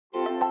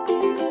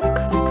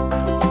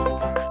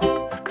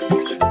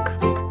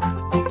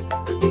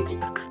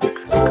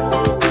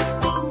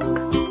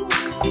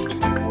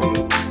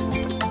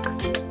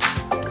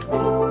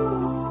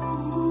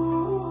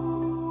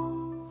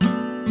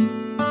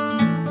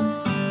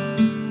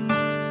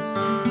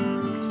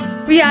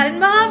We are in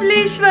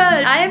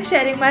Mahabaleshwar. I am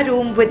sharing my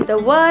room with the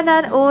one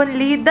and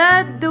only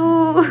Daddu.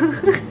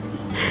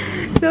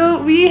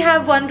 So we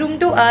have one room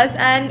to us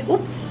and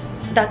oops,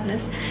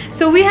 darkness.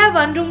 So we have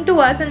one room to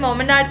us and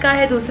mom and dad का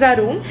है दूसरा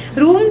room.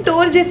 Room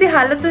tour जैसी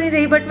हालत तो नहीं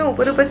रही but मैं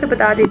ऊपर से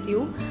बता देती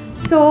हूँ.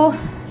 So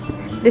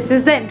this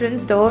is the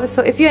entrance door.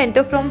 So if you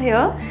enter from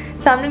here,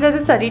 सामने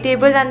there's a study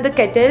table and the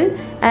kettle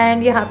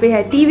and यहाँ पे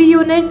है TV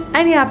unit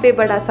and यहाँ पे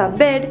बड़ा सा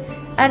bed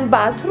and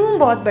bathroom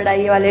बहुत बड़ा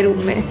है ये वाले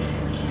room में.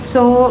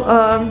 So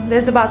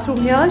there's a bathroom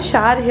here,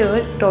 shower here,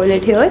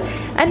 toilet here,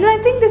 and I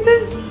think this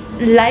is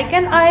like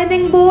an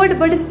ironing board,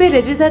 but इस पे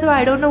ridges है तो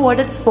I don't know what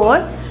it's for.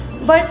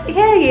 But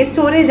yeah, ये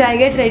storage I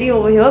get ready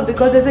over here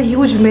because there's a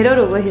huge mirror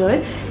over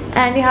here,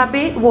 and यहाँ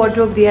पे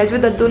wardrobe दिया है जो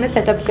दद्दू ने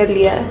set up कर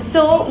लिया है.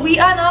 So we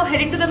are now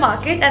heading to the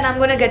market and I'm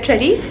gonna get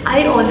ready.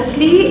 I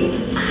honestly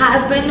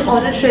have been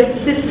on a trip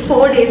since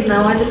 4 days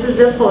now, and this is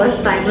the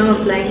first time I'm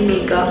applying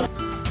makeup.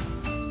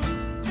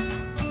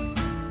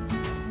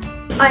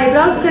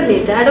 Eyebrows कर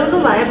लेते हैं. I don't know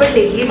why, but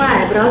lately my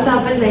eyebrows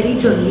have been very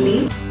jungly.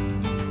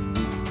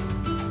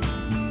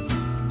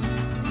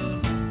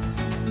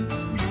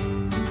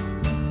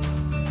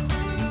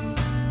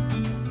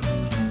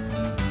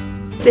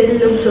 Still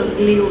look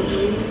jungly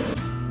only.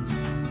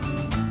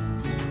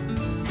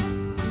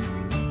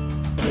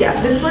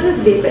 Yeah, this one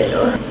is way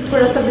better.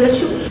 थोड़ा सा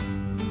blush.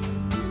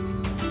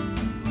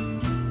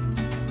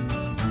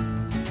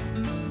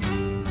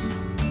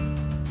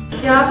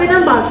 यहाँ पे ना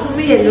bathroom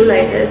में yellow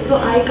light है, so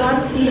I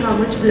can't see how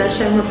much blush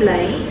I'm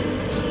applying.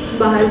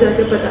 बाहर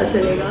जाके पता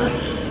चलेगा.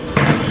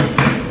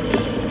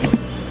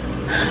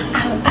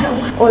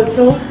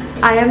 Also,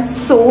 I am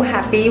so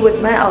happy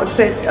with my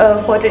outfit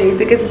for today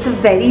because it's a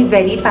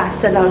very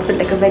pastel outfit,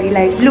 like a very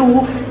light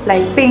blue,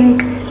 light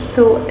pink.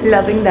 So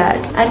loving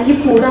that. And ये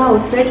पूरा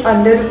outfit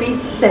under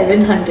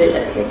 ₹700.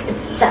 Like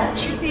it's that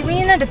cheap. You see me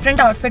in a different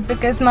outfit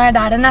because my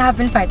dad and I have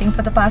been fighting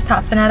for the past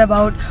half an hour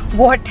about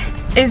what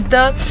is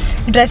the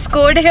dress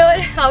code here,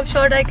 how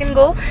short I can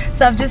go.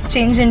 So I've just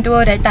changed into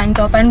a red tank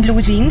top and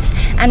blue jeans,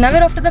 and now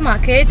we're off to the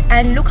market.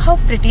 And look how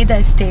pretty the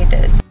estate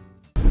is.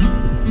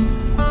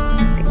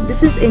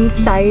 This is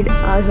inside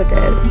our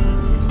hotel.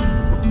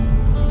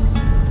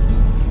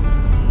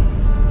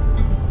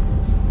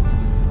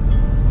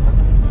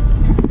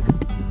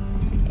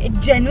 It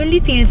genuinely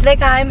feels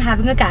like I'm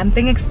having a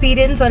camping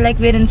experience or like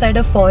we're inside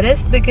a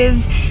forest because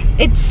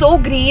it's so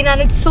green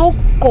and it's so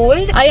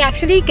cold. I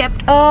actually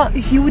kept a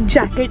huge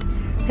jacket.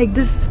 Like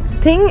this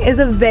thing is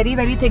a very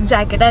thick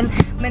jacket, and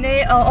मैंने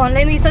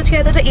online research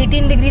किया था तो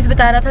 18 degrees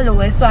बता रहा था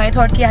lowest, so I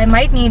thought कि I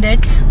might need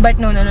it, but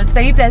no, it's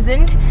very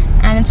pleasant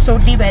and it's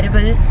totally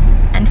wearable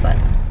and fun.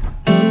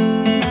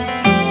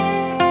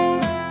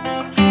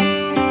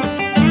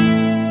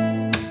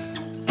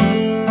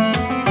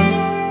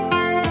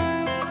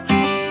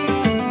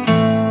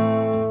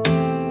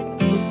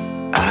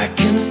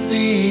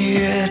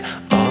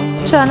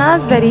 Chana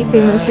is very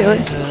famous here.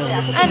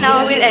 And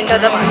now we'll enter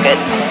the market.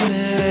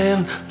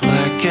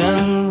 Black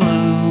and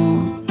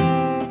blue.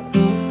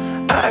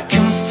 I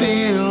can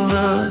feel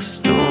the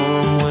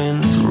storm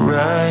winds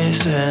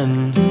rising.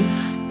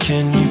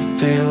 Can you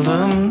feel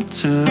them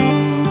too?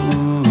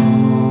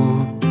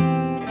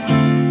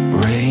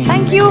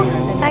 Thank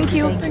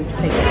you.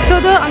 So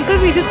the uncle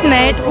we just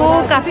met, वो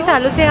काफी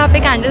सालों से यहाँ पे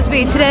candles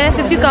बेच रहे हैं. So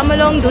if you come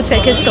along, do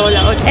check his stall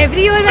out.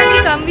 Every year when we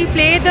come, we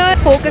play the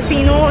folk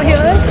casino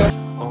here.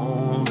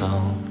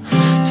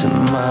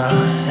 My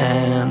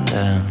hand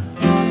and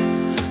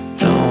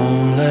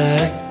don't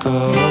let go.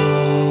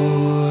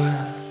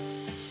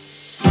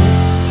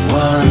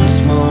 Once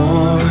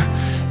more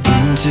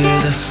into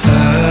the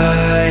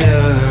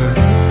fire.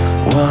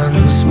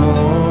 Once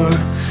more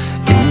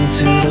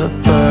into the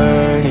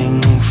burning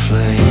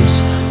flames.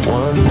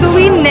 So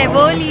we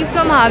never leave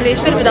from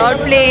Mahabaleshwar without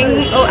playing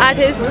at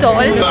his stall.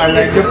 I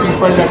like the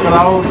people, the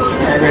crowd,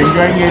 and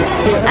enjoying it.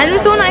 And it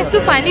was so nice to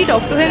finally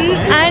talk to him,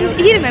 and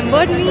he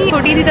remembered me.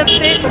 छोटी थी तब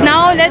से.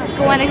 Now let's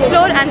go and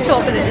explore and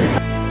shop a little.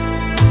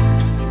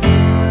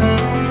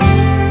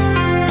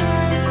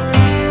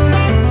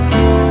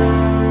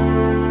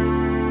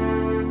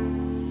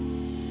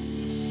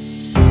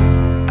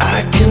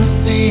 I can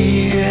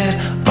see it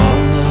on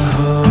the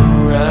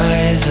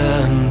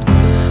horizon.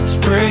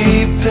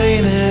 Spray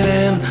painted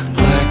in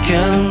black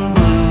and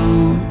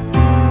blue.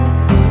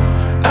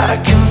 I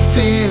can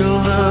feel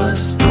the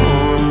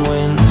storm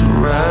winds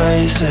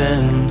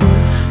rising.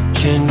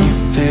 Can you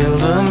feel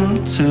them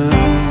too?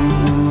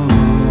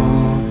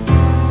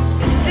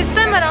 This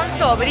time around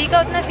strawberry का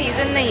उतना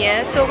season नहीं है,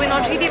 so we're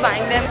not really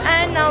buying them.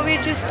 And now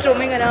we're just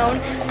roaming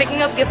around,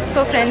 picking up gifts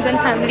for friends and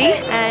family,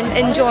 and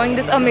enjoying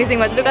this amazing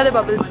weather. Look at the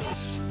bubbles.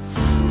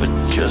 But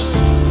just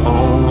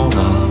hold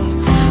on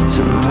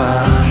to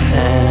my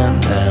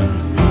hand and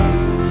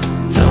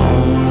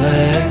don't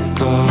let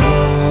go.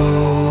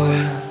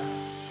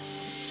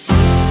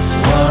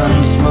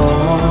 Once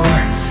more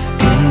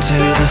into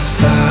the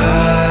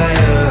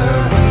fire.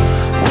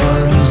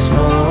 Once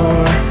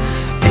more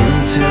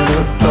into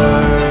the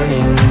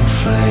burning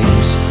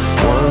flames.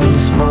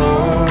 Once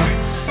more.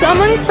 So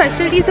among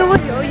specialties over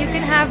here. You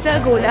can have the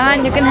gola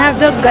and you can have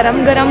the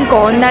garam garam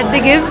corn that they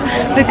give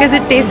because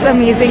it tastes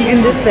amazing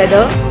in this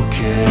weather.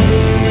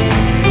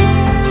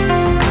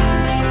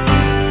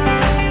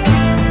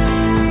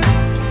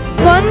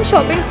 One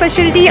shopping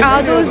specialty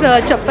are those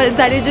chappals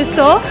that you just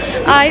saw.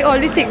 I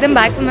always take them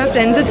back for my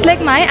friends. It's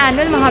like my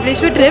annual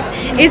Mahabaleshwar trip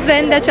is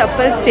when the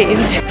chappals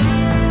change.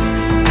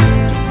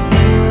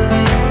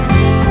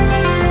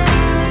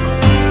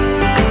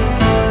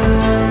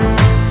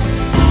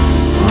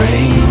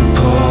 Rain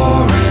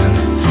pouring,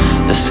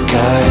 the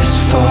sky is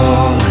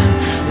falling,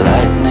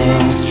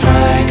 lightning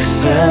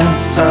strikes and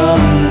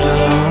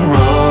thunder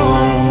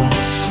rolls.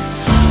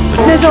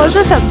 There's also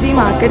a sabzi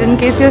market in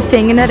case you're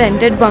staying in a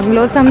rented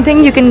bungalow or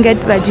something. You can get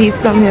veggies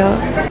from here.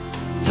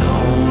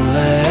 Don't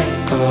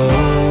let go.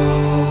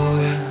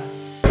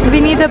 We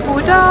need a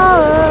puja.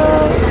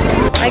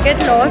 I get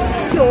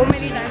lost so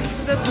many times. This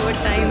is the third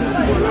time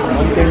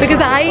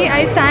because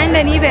I stand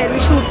anywhere we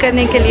shoot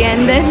करने के लिए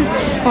and then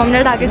हम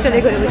लोग आगे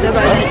चले गए उधर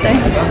by that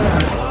time.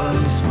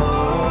 Once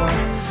more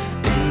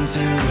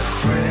into the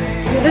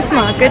fray. This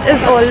market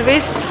is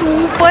always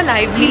super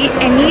lively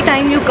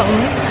anytime you come.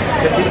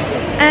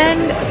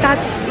 And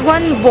that's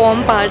one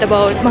warm part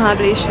about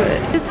Mahabaleshwar.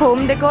 This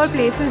home decor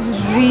place is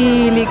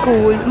really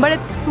cool, but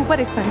it's super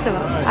expensive.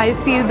 I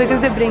feel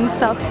because they bring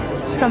stuff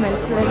from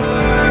elsewhere.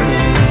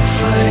 Burning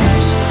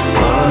flames.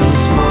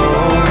 Once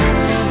more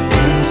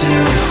into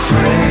the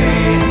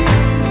fray.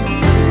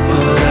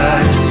 But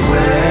I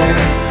swear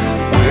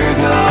we're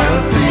gonna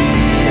be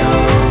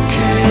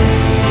okay.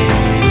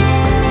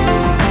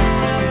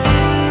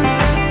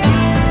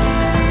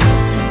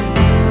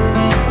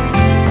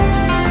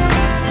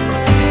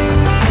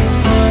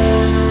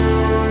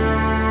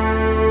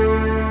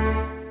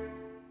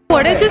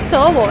 What I just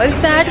saw was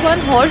that one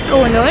horse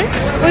owner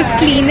was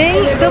cleaning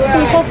the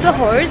poop of the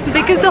horse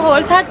because the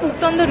horse had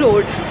pooped on the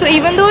road. So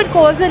even though it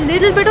caused a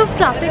little bit of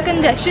traffic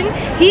congestion,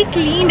 he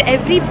cleaned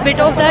every bit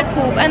of that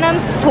poop, and I'm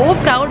so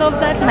proud of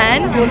that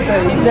man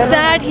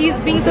that he's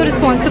being so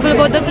responsible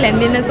about the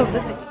cleanliness of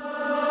the city.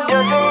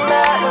 Doesn't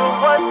matter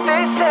what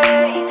they say,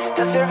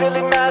 doesn't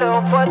really matter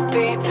what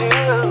they do.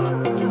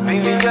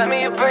 Baby, got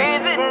me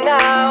breathing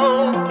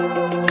now,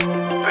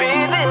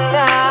 breathing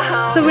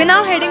now. So we're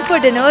now heading for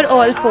dinner,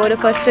 all four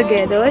of us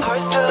together.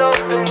 Heart still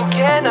open,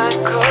 cannot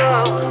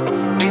close.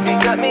 Baby,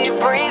 got me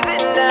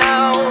breathing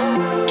now.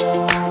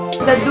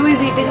 Daddu is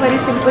eating very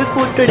simple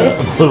food today.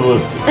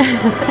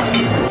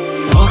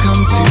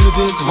 Welcome to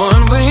this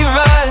one-way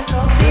ride.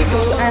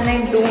 And I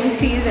don't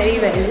feel very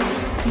well,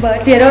 but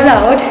we're all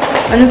out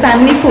on a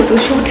family photo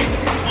shoot,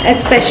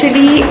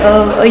 especially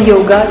a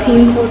yoga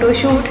themed photo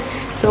shoot.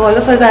 So all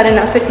of us are in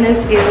our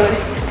fitness gear.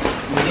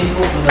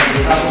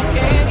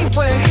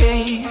 Anyway,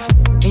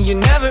 and you're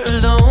never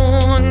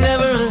alone,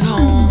 never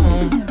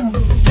alone.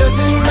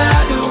 Doesn't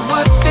matter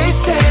what they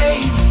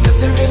say,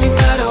 doesn't really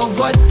matter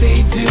what they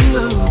do.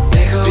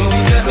 Let go, baby,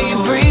 got me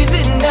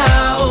breathing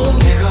now.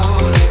 Let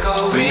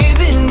go,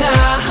 breathing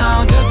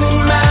now. Doesn't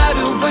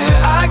matter where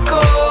I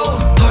go,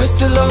 heart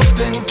still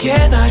open,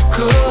 cannot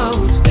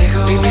close. Let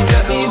go, baby,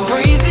 got me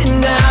breathing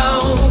now.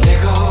 Let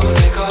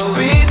go,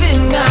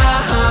 breathing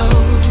now.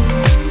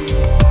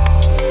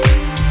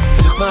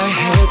 Took my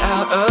head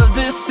out of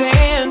the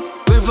sand.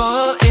 We're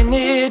all in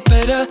it,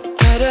 better.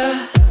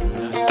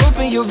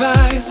 Open your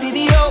eyes, see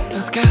the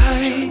open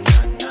sky.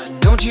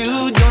 Don't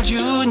you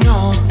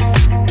know?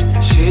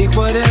 Shake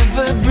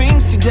whatever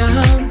brings you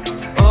down,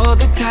 all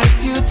that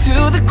ties you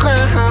to the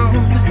ground.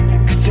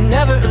 Cause you're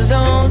never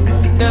alone,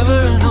 never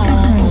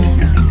alone.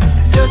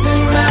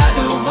 Doesn't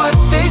matter what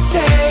they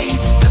say,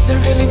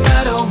 doesn't really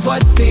matter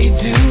what they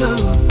do.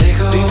 Let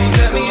go, baby,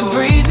 got me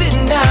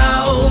breathing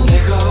now.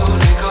 Let go,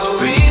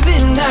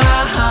 breathing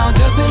now.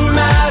 Doesn't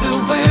matter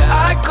where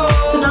I go.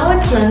 So now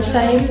it's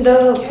lunchtime. The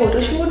photo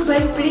shoot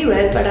went pretty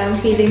well, but I'm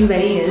feeling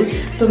very ill,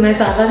 so मैं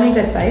ज़्यादा नहीं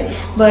कर पाई.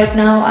 But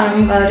now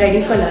I'm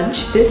ready for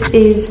lunch. This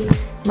is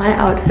my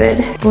outfit,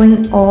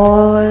 going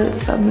all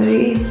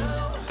summery.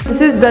 This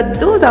is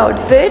Daddu's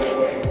outfit.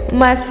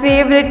 My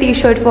favorite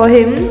t-shirt for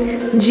him.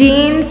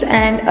 Jeans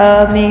and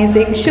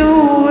amazing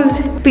shoes.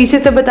 पीछे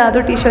से बता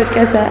दो t-shirt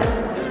कैसा है?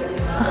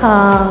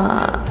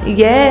 हाँ,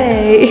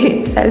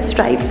 yay! Self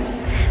stripes.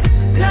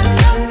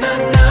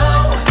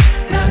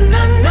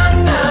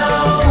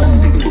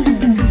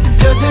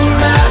 Doesn't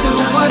matter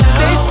what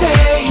they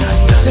say,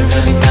 doesn't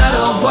really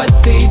matter what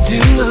they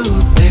do.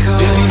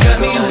 Baby, got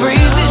me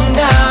breathing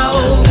now.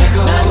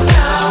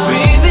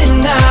 Breathing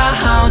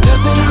now.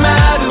 Doesn't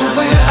matter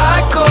where I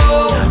go,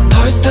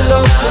 heart still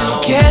open,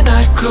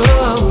 cannot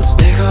close.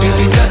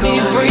 Baby, got me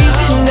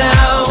breathing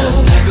now.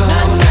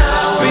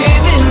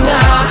 Breathing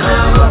now.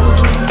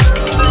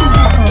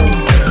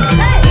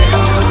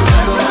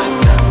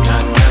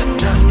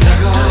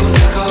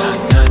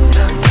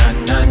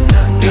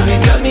 Baby,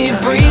 got me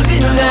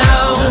breathing now.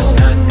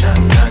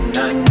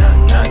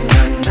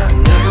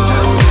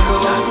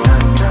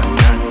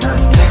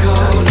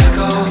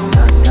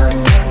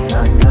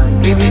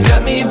 Baby,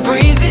 got me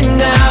breathing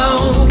now.